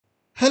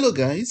Hello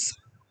guys,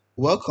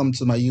 welcome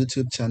to my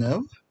YouTube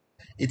channel.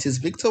 It is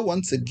Victor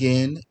once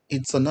again.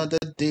 It's another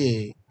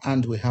day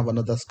and we have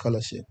another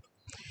scholarship.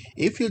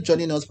 If you're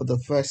joining us for the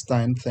first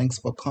time, thanks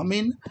for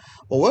coming.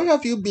 Or where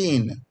have you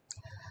been?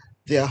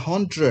 There are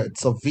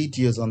hundreds of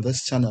videos on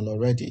this channel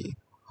already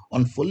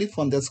on fully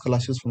funded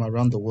scholarships from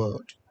around the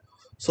world.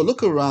 So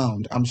look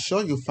around. I'm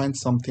sure you'll find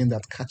something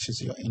that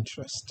catches your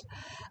interest.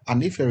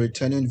 And if you're a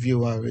returning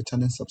viewer, a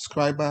returning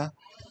subscriber,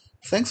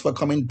 thanks for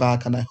coming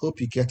back and I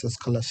hope you get a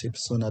scholarship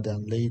sooner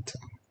than later.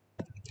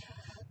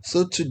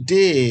 So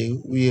today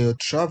we are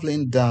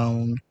traveling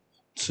down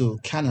to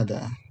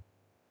Canada,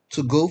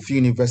 to Guelph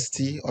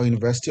University or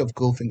University of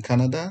Guelph in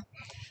Canada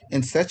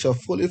in search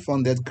of fully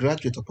funded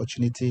graduate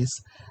opportunities.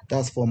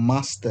 That's for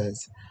masters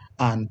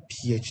and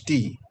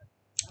PhD.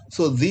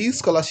 So these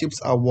scholarships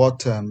are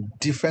worth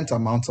different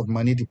amounts of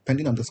money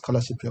depending on the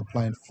scholarship you're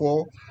applying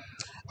for.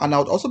 And I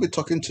would also be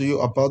talking to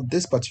you about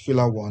this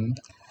particular one,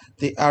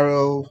 the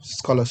Arrow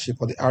Scholarship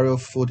or the Arrow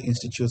Food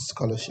Institute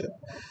Scholarship,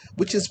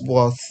 which is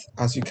worth,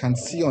 as you can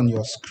see on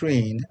your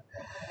screen,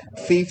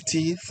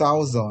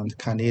 50,000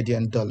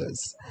 Canadian dollars.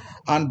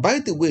 And by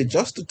the way,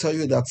 just to tell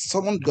you that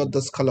someone got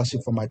the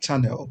scholarship for my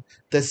channel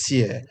this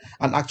year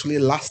and actually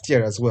last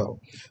year as well.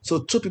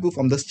 So two people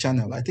from this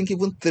channel, I think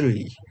even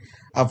three,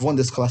 have won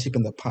the scholarship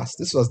in the past.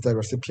 This was the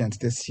recipient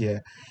this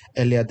year,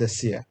 earlier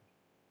this year.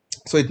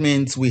 So it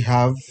means we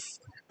have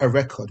a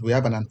record, we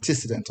have an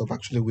antecedent of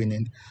actually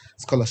winning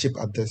scholarship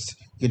at this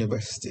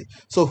university.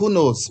 So who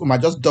knows, we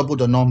might just double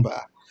the number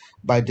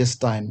by this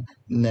time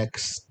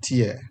next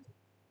year.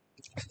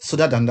 So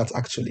than that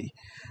actually.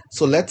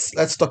 So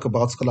let's talk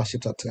about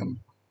scholarships at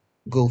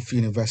Guelph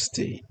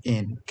University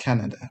in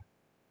Canada.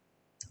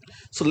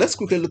 So let's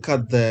quickly look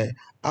at the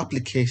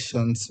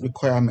applications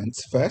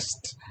requirements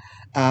first.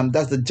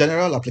 That's the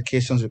general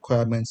applications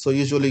requirements. So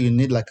usually you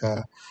need like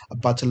a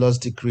bachelor's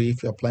degree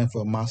if you're applying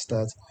for a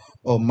master's,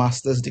 or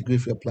master's degree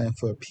if you're applying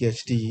for a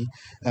PhD,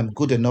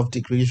 good enough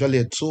degree, usually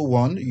a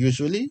 2-1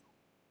 usually.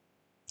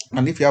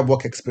 And if you have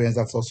work experience,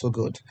 that's also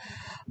good.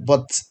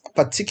 But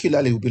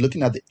particularly, we'll be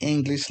looking at the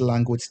English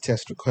language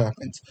test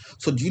requirements.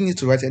 So do you need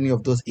to write any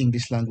of those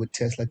English language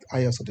tests like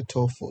IELTS or the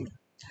TOEFL?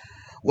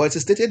 Well, it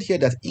is stated here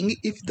that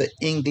if the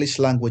English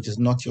language is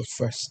not your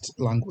first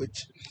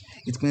language,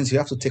 it means you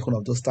have to take one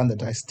of those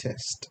standardized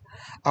tests.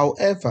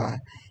 However,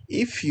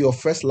 if your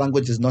first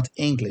language is not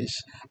English,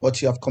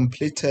 but you have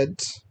completed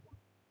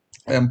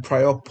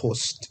prior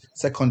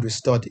post-secondary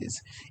studies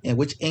in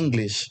which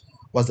English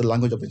was the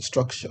language of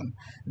instruction,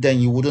 then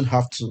you wouldn't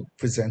have to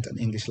present an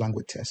English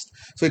language test.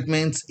 So it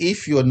means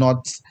if you're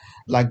not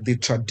like the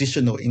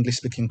traditional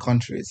English-speaking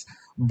countries,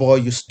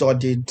 but you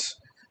studied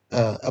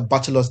a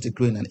bachelor's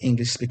degree in an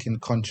English-speaking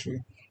country,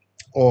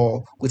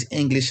 or with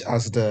English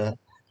as the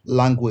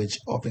language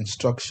of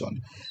instruction,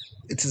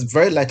 it is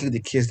very likely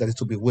the case that it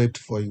will be waived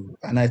for you.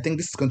 And I think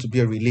this is going to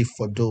be a relief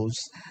for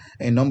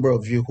a number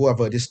of you who have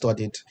already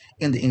studied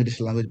in the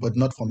English language, but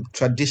not from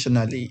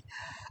traditionally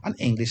an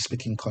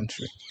English-speaking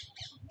country.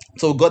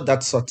 So we got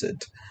that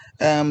sorted.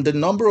 The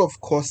number of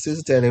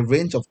courses, there are a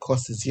range of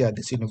courses here at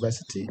this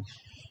university.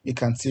 You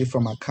can see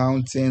from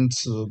accounting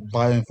to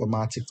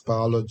bioinformatics,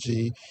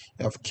 biology,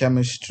 you have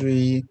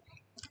chemistry,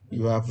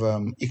 you have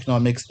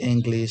economics,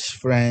 English,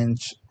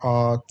 French,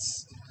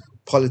 arts,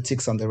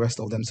 politics, and the rest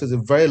of them. So it's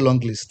a very long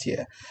list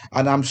here.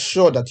 And I'm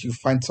sure that you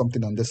find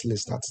something on this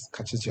list that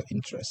catches your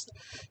interest.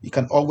 You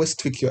can always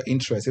tweak your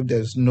interest if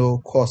there's no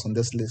course on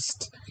this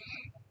list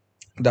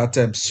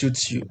that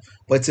suits you.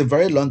 But it's a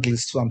very long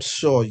list, so I'm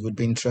sure you would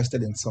be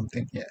interested in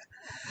something here.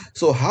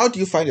 So how do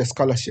you find a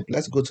scholarship?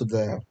 Let's go to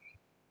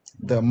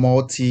the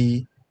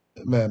multi-dollar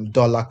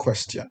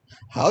question.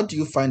 How do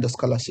you find a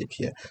scholarship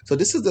here? So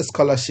this is the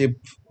scholarship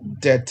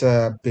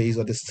database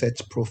or the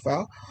search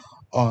profile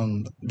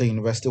on the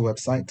university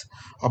website.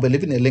 I'll be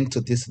leaving a link to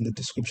this in the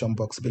description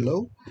box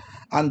below.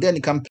 And then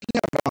you can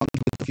play around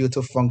with the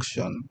filter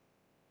function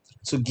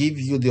to give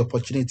you the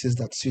opportunities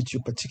that suit you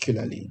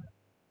particularly.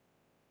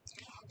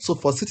 So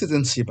for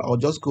citizenship, I'll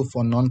just go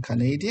for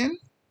non-Canadian.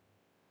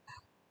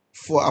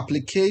 For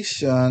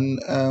application,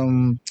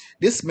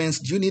 this means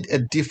do you need a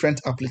different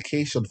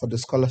application for the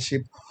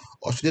scholarship,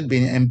 or should it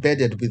be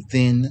embedded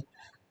within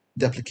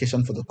the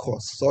application for the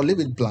course? So I'll leave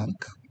it blank.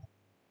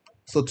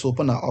 So to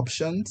open our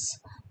options,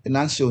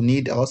 financial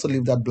need, I also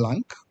leave that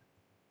blank.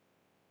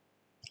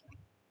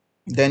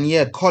 Then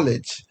yeah,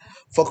 college.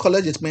 For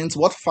college, it means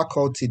what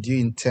faculty do you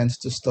intend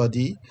to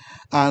study?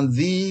 And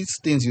these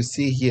things you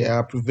see here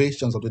are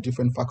abbreviations of the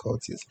different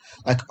faculties.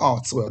 Like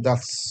arts, well,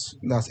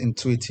 that's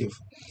intuitive.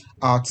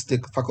 Arts, the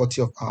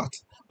faculty of art.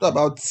 What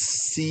about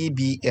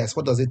CBS?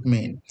 What does it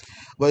mean?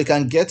 Well, you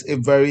can get a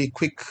very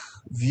quick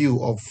view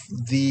of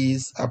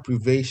these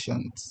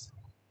abbreviations.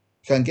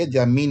 You can get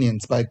their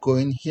meanings by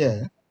going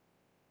here.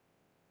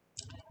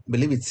 I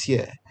believe it's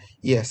here.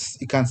 Yes,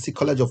 you can see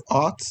College of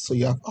Arts, so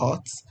you have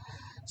arts.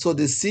 So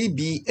the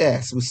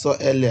CBS we saw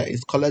earlier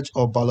is College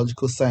of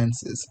Biological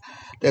Sciences.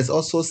 There's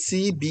also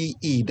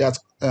CBE, that's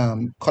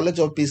College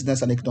of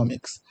Business and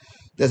Economics.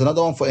 There's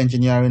another one for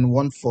engineering,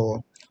 one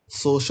for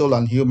social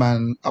and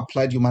human,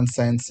 applied human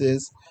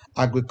sciences,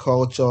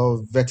 agriculture,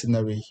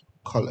 veterinary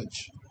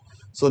college.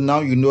 So now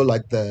you know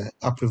like the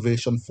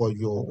abbreviation for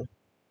your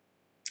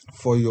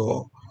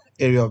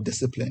area of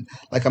discipline.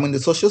 Like I'm in the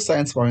social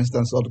science, for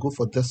instance, so I'd go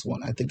for this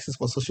one. I think this is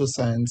for social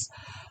science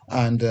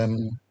and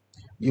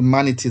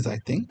humanities, I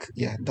think.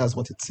 Yeah, that's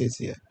what it says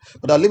here.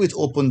 But I'll leave it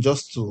open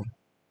just to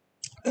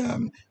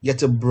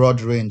get a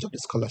broad range of the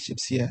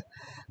scholarships here.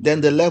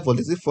 Then the level,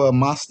 is it for a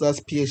master's,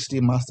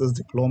 PhD, master's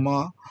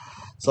diploma?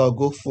 So I'll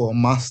go for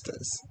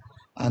master's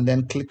and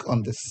then click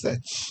on the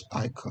search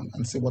icon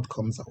and see what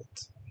comes out.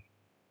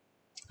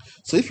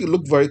 So if you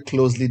look very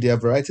closely, there are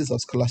varieties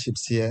of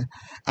scholarships here,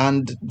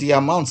 and the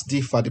amounts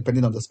differ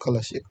depending on the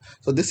scholarship.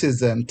 So this is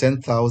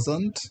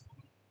 10,000,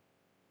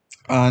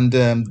 and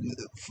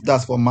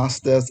that's for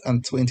masters,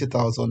 and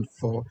 20,000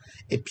 for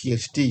a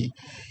PhD.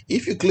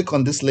 If you click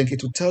on this link,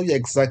 it will tell you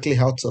exactly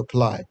how to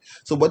apply.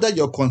 So whether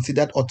you're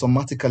considered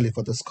automatically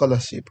for the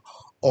scholarship,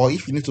 or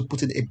if you need to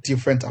put in a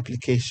different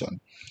application.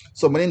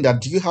 So meaning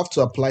that, do you have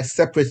to apply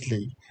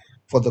separately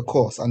for the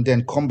course and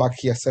then come back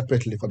here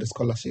separately for the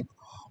scholarship,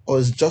 or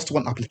is just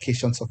one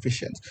application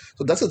sufficient?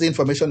 So that is the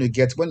information you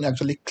get when you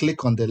actually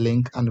click on the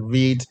link and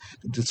read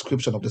the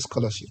description of the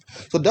scholarship.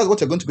 So that's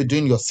what you're going to be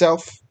doing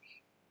yourself.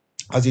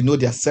 As you know,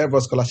 there are several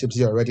scholarships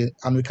here already,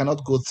 and we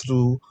cannot go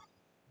through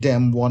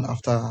them one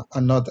after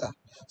another.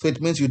 So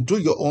it means you do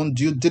your own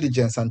due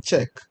diligence and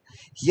check.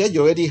 Here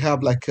you already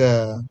have like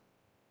a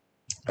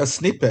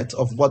snippet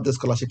of what the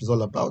scholarship is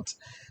all about.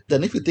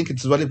 Then if you think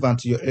it's relevant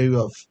to your area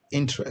of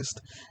interest,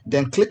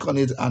 then click on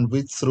it and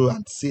read through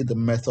and see the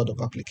method of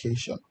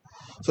application.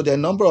 So there are a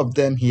number of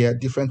them here,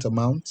 different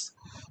amounts.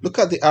 Look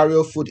at the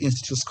Ariel Food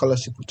Institute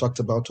scholarship we talked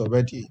about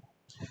already,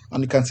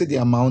 and you can see the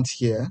amount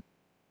here.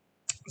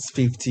 It's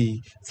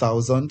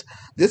 50,000.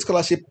 This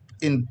scholarship,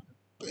 in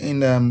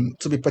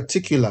to be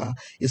particular,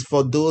 is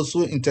for those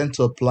who intend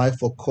to apply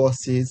for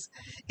courses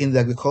in the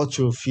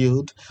agricultural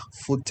field,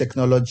 food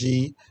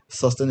technology,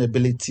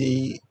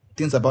 sustainability,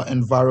 things about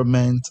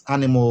environment,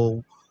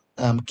 animal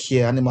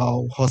care,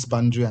 animal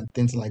husbandry, and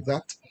things like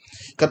that.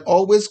 You can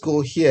always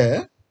go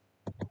here,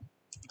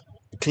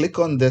 click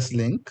on this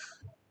link.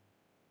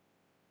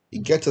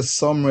 You get a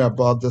summary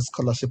about the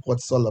scholarship, what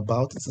it's all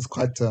about. This is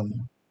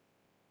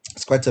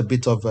quite a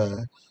bit of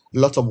a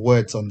lot of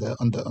words on the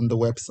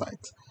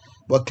website.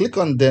 But click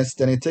on this,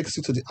 then it takes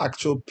you to the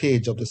actual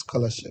page of the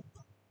scholarship.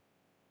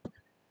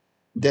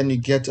 Then you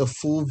get a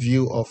full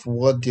view of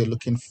what you're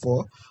looking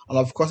for. And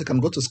of course, you can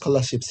go to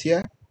scholarships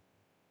here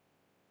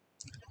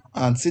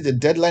and see the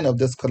deadline of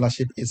the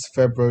scholarship is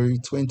February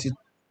 20,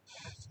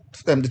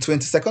 the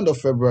 22nd of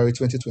February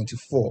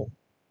 2024.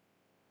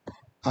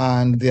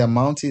 And the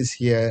amount is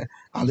here,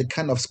 and the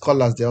kind of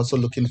scholars they're also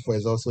looking for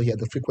is also here.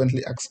 The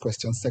frequently asked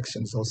questions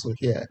section is also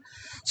here.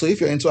 So if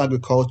you're into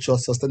agriculture,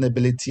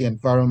 sustainability,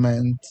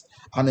 environment,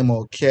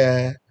 animal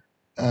care,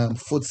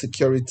 food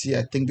security,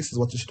 I think this is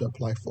what you should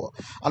apply for.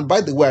 And by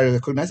the way, I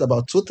recognize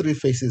about 2-3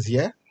 faces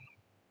here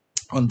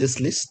on this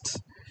list.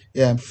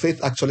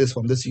 Faith actually is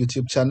from this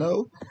YouTube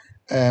channel.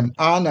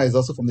 Anna is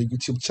also from the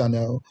YouTube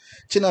channel.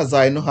 Chinaza,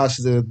 I know her,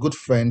 she's a good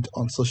friend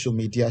on social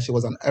media. She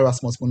was an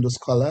Erasmus Mundus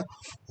scholar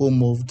who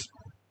moved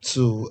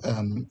to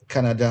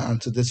Canada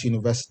and to this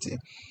university.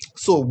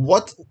 So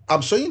what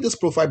I'm showing this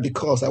profile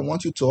because I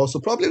want you to also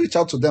probably reach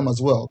out to them as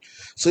well.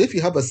 So if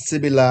you have a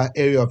similar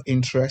area of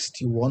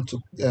interest, you want to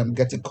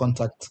get in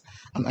contact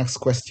and ask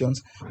questions,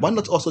 why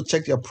not also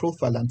check their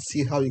profile and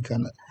see how you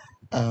can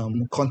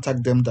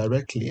contact them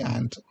directly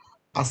and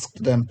ask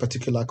them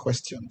particular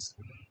questions.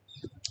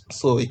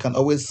 So you can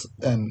always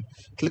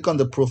click on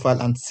the profile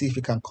and see if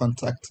you can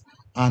contact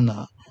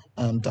Anna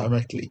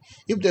directly.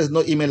 If there's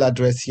no email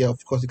address here, of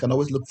course, you can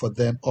always look for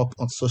them up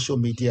on social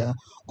media,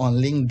 on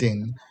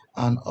LinkedIn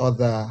and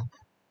other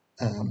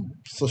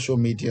social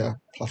media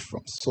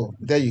platforms. So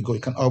there you go. You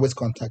can always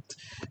contact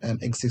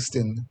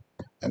existing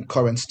and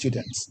current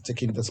students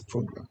taking this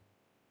program.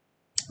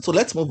 So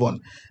let's move on.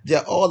 There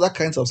are other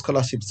kinds of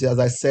scholarships here. As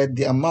I said,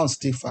 the amounts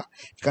differ.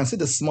 You can see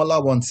the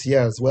smaller ones here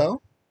as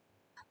well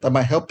that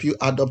might help you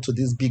add up to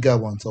these bigger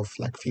ones of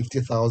like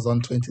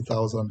 50,000,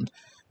 20,000,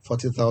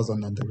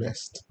 40,000, and the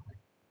rest.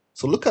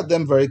 So look at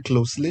them very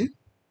closely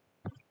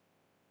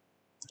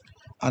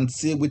and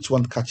see which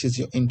one catches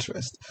your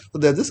interest. So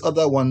there's this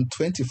other one,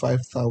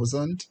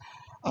 25,000,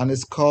 and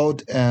it's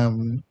called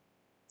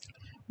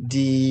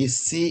the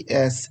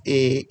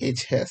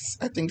CSAHS.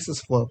 I think this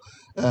is for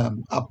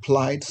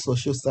applied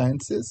social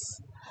sciences,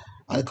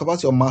 and it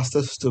covers your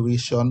master's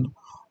tuition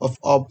of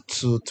up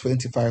to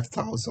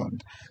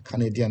 25,000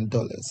 Canadian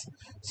dollars.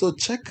 So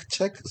check.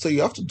 So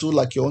you have to do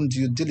like your own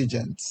due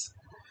diligence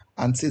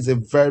and see it's a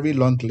very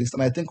long list.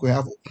 And I think we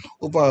have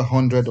over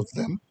 100 of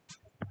them,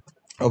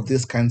 of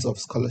these kinds of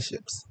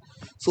scholarships.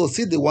 So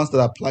see the ones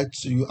that apply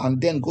to you and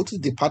then go to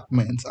the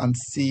department and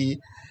see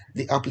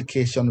the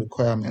application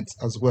requirements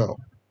as well.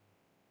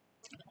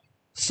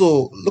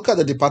 So look at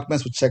the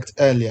departments we checked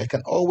earlier. You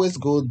can always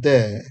go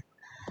there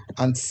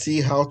and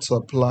see how to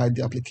apply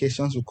the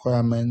applications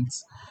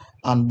requirements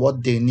and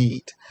what they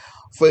need.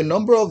 For a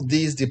number of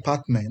these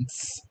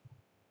departments,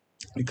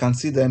 You can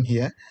see them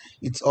here.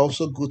 It's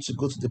also good to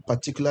go to the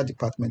particular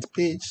department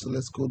page. So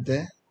let's go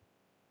there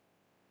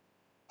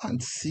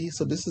and see.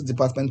 So this is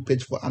department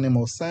page for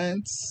animal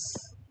science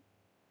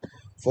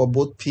for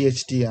both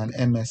PhD and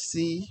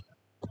MSc.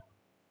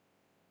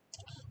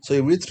 So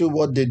you read through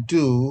what they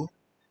do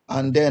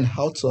and then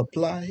how to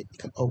apply. You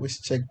can always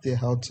check there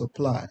how to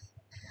apply.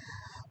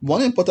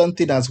 One important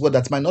thing as well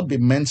that might not be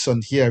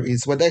mentioned here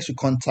is whether you should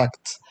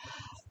contact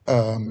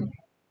um,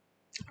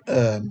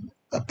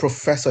 a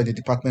professor in the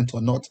department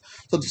or not.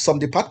 So some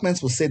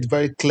departments will say it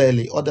very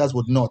clearly, others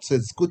would not. So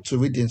it's good to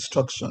read the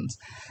instructions.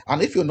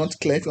 And if you're not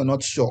clear, if you're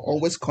not sure,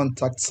 always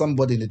contact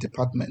somebody in the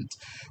department,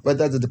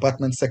 whether the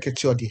department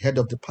secretary or the head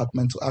of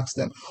department, to ask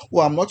them,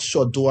 well, I'm not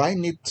sure, do I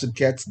need to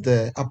get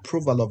the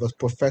approval of a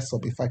professor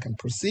before I can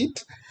proceed?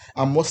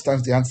 And most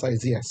times the answer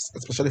is yes,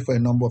 especially for a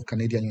number of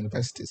Canadian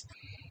universities.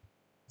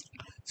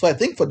 So I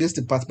think for this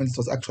department, it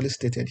was actually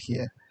stated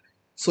here.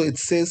 So it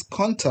says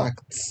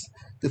contact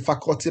the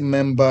faculty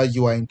member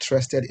you are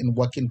interested in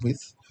working with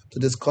to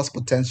discuss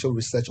potential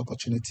research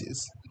opportunities.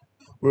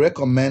 We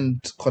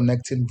recommend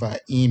connecting via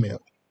email.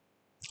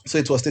 So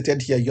it was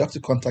stated here you have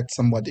to contact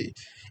somebody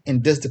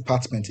in this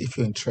department if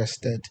you're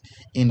interested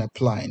in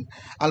applying.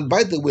 And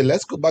by the way,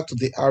 let's go back to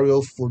the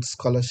Ariel Food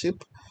Scholarship.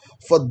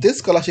 For this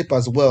scholarship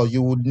as well,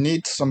 you would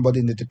need somebody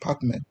in the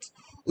department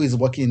who is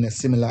working in a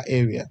similar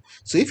area.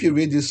 So if you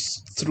read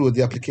this through,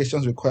 the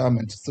applications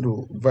requirements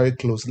through very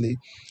closely,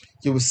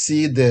 you will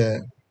see the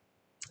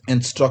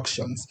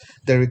instructions.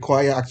 They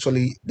require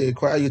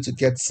you to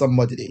get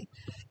somebody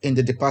in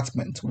the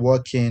department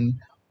working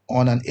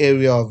on an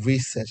area of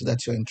research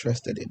that you're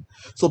interested in.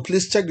 So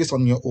please check this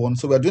on your own.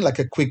 So we're doing like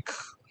a quick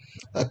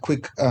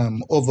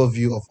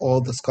overview of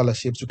all the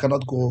scholarships. We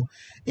cannot go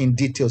in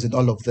details in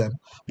all of them,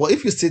 but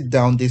if you sit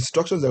down, the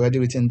instructions are already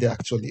written there.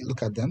 Actually,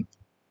 look at them.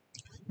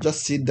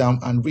 Just sit down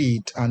and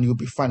read, and you'll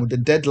be fine with the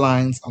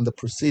deadlines and the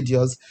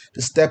procedures,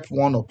 the step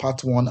one or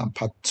part one and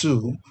part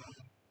two.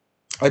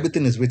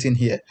 Everything is written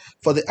here.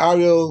 For the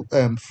Ariel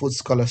Food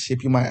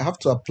Scholarship, you might have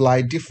to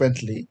apply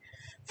differently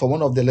for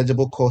one of the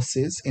eligible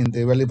courses in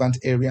the relevant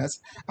areas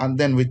and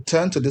then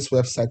return to this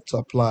website to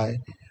apply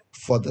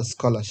for the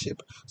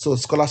scholarship. So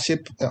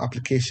scholarship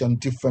application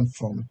different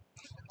from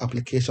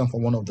application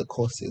for one of the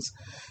courses.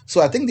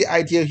 So I think the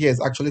idea here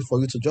is actually for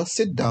you to just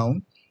sit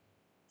down,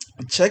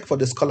 check for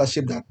the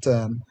scholarship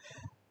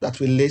that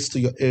relates to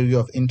your area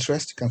of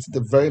interest. You can see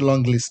the very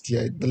long list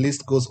here. The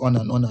list goes on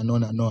and on and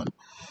on and on.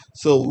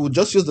 So we'll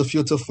just use the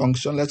filter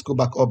function. Let's go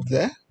back up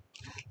there.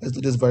 Let's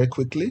do this very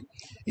quickly.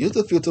 Use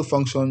the filter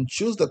function,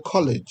 choose the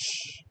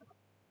college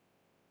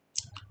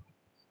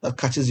that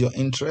catches your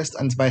interest,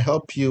 and it might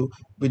help you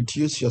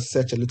reduce your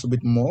search a little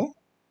bit more.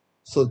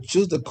 So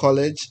choose the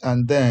college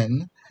and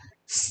then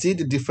see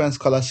the different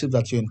scholarships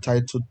that you're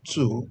entitled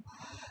to.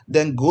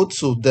 Then go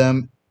to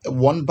them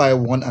one by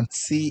one and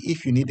see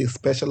if you need a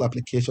special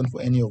application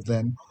for any of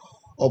them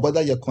or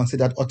whether you're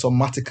considered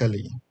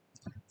automatically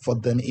for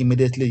them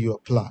immediately you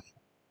apply.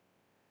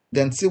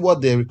 Then see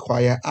what they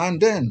require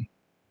and then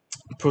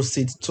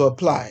proceed to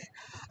apply.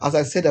 As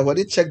I said, I've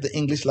already checked the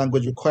English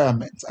language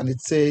requirements and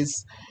it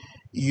says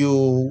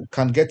you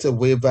can get a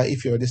waiver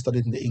if you already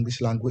studied in the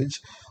English language.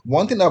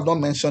 One thing I've not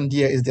mentioned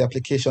here is the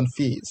application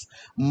fees.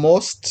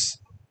 Most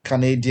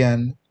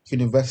Canadian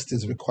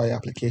universities require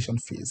application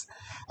fees,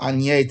 and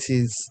here it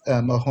is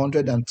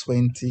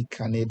 120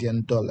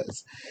 Canadian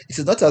dollars. It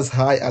is not as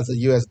high as the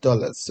US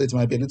dollars, so it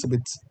might be a little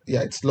bit,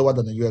 yeah, it's lower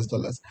than the US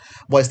dollars,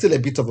 but it's still a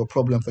bit of a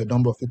problem for a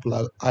number of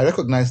people. I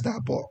recognize that,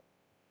 but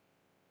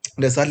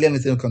there's hardly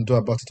anything we can do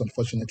about it,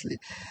 unfortunately.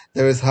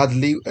 There is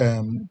hardly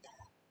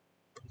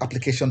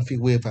application fee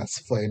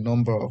waivers for a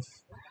number of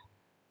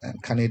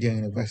Canadian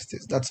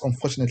universities. That's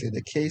unfortunately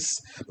the case,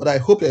 but I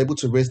hope you're able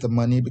to raise the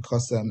money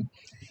because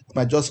it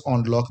might just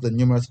unlock the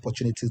numerous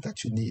opportunities that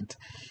you need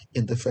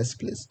in the first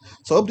place.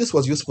 So I hope this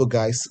was useful,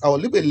 guys. I will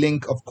leave a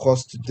link, of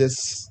course, to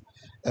this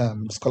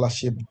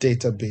scholarship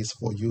database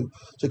for you,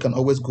 so you can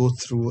always go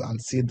through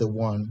and see the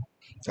one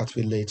that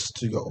relates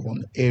to your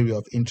own area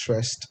of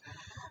interest.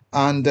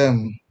 And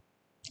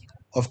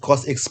of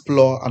course,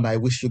 explore, and I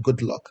wish you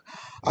good luck.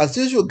 As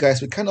usual, guys,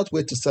 we cannot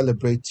wait to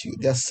celebrate you.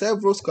 There are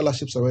several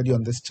scholarships already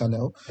on this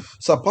channel.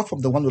 So apart from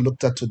the one we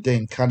looked at today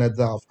in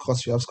Canada, of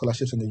course, you have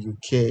scholarships in the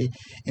UK,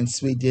 in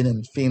Sweden,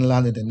 in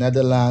Finland, in the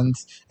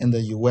Netherlands, in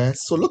the US.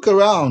 So look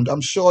around.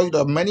 I'm sure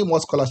there are many more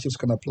scholarships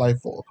you can apply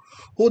for.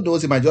 Who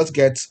knows, you might just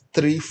get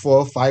 3,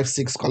 4, 5,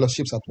 6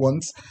 scholarships at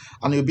once,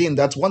 and you'll be in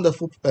that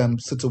wonderful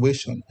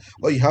situation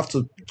where you have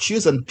to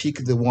choose and pick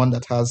the one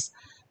that has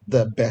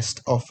the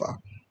best offer.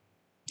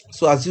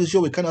 So as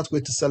usual, we cannot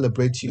wait to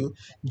celebrate you.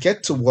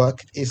 Get to work.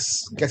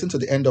 It's getting to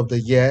the end of the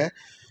year.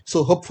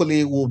 So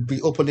hopefully we'll be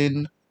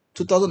opening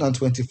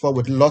 2024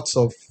 with lots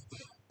of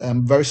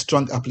very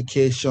strong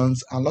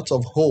applications and lots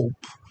of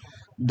hope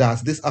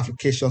that these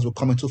applications will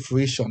come into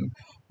fruition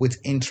with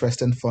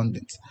interest and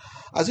funding.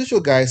 As usual,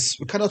 guys,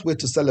 we cannot wait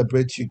to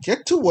celebrate you.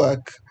 Get to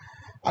work,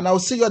 and I'll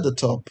see you at the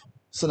top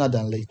sooner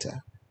than later.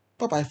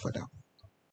 Bye-bye for now.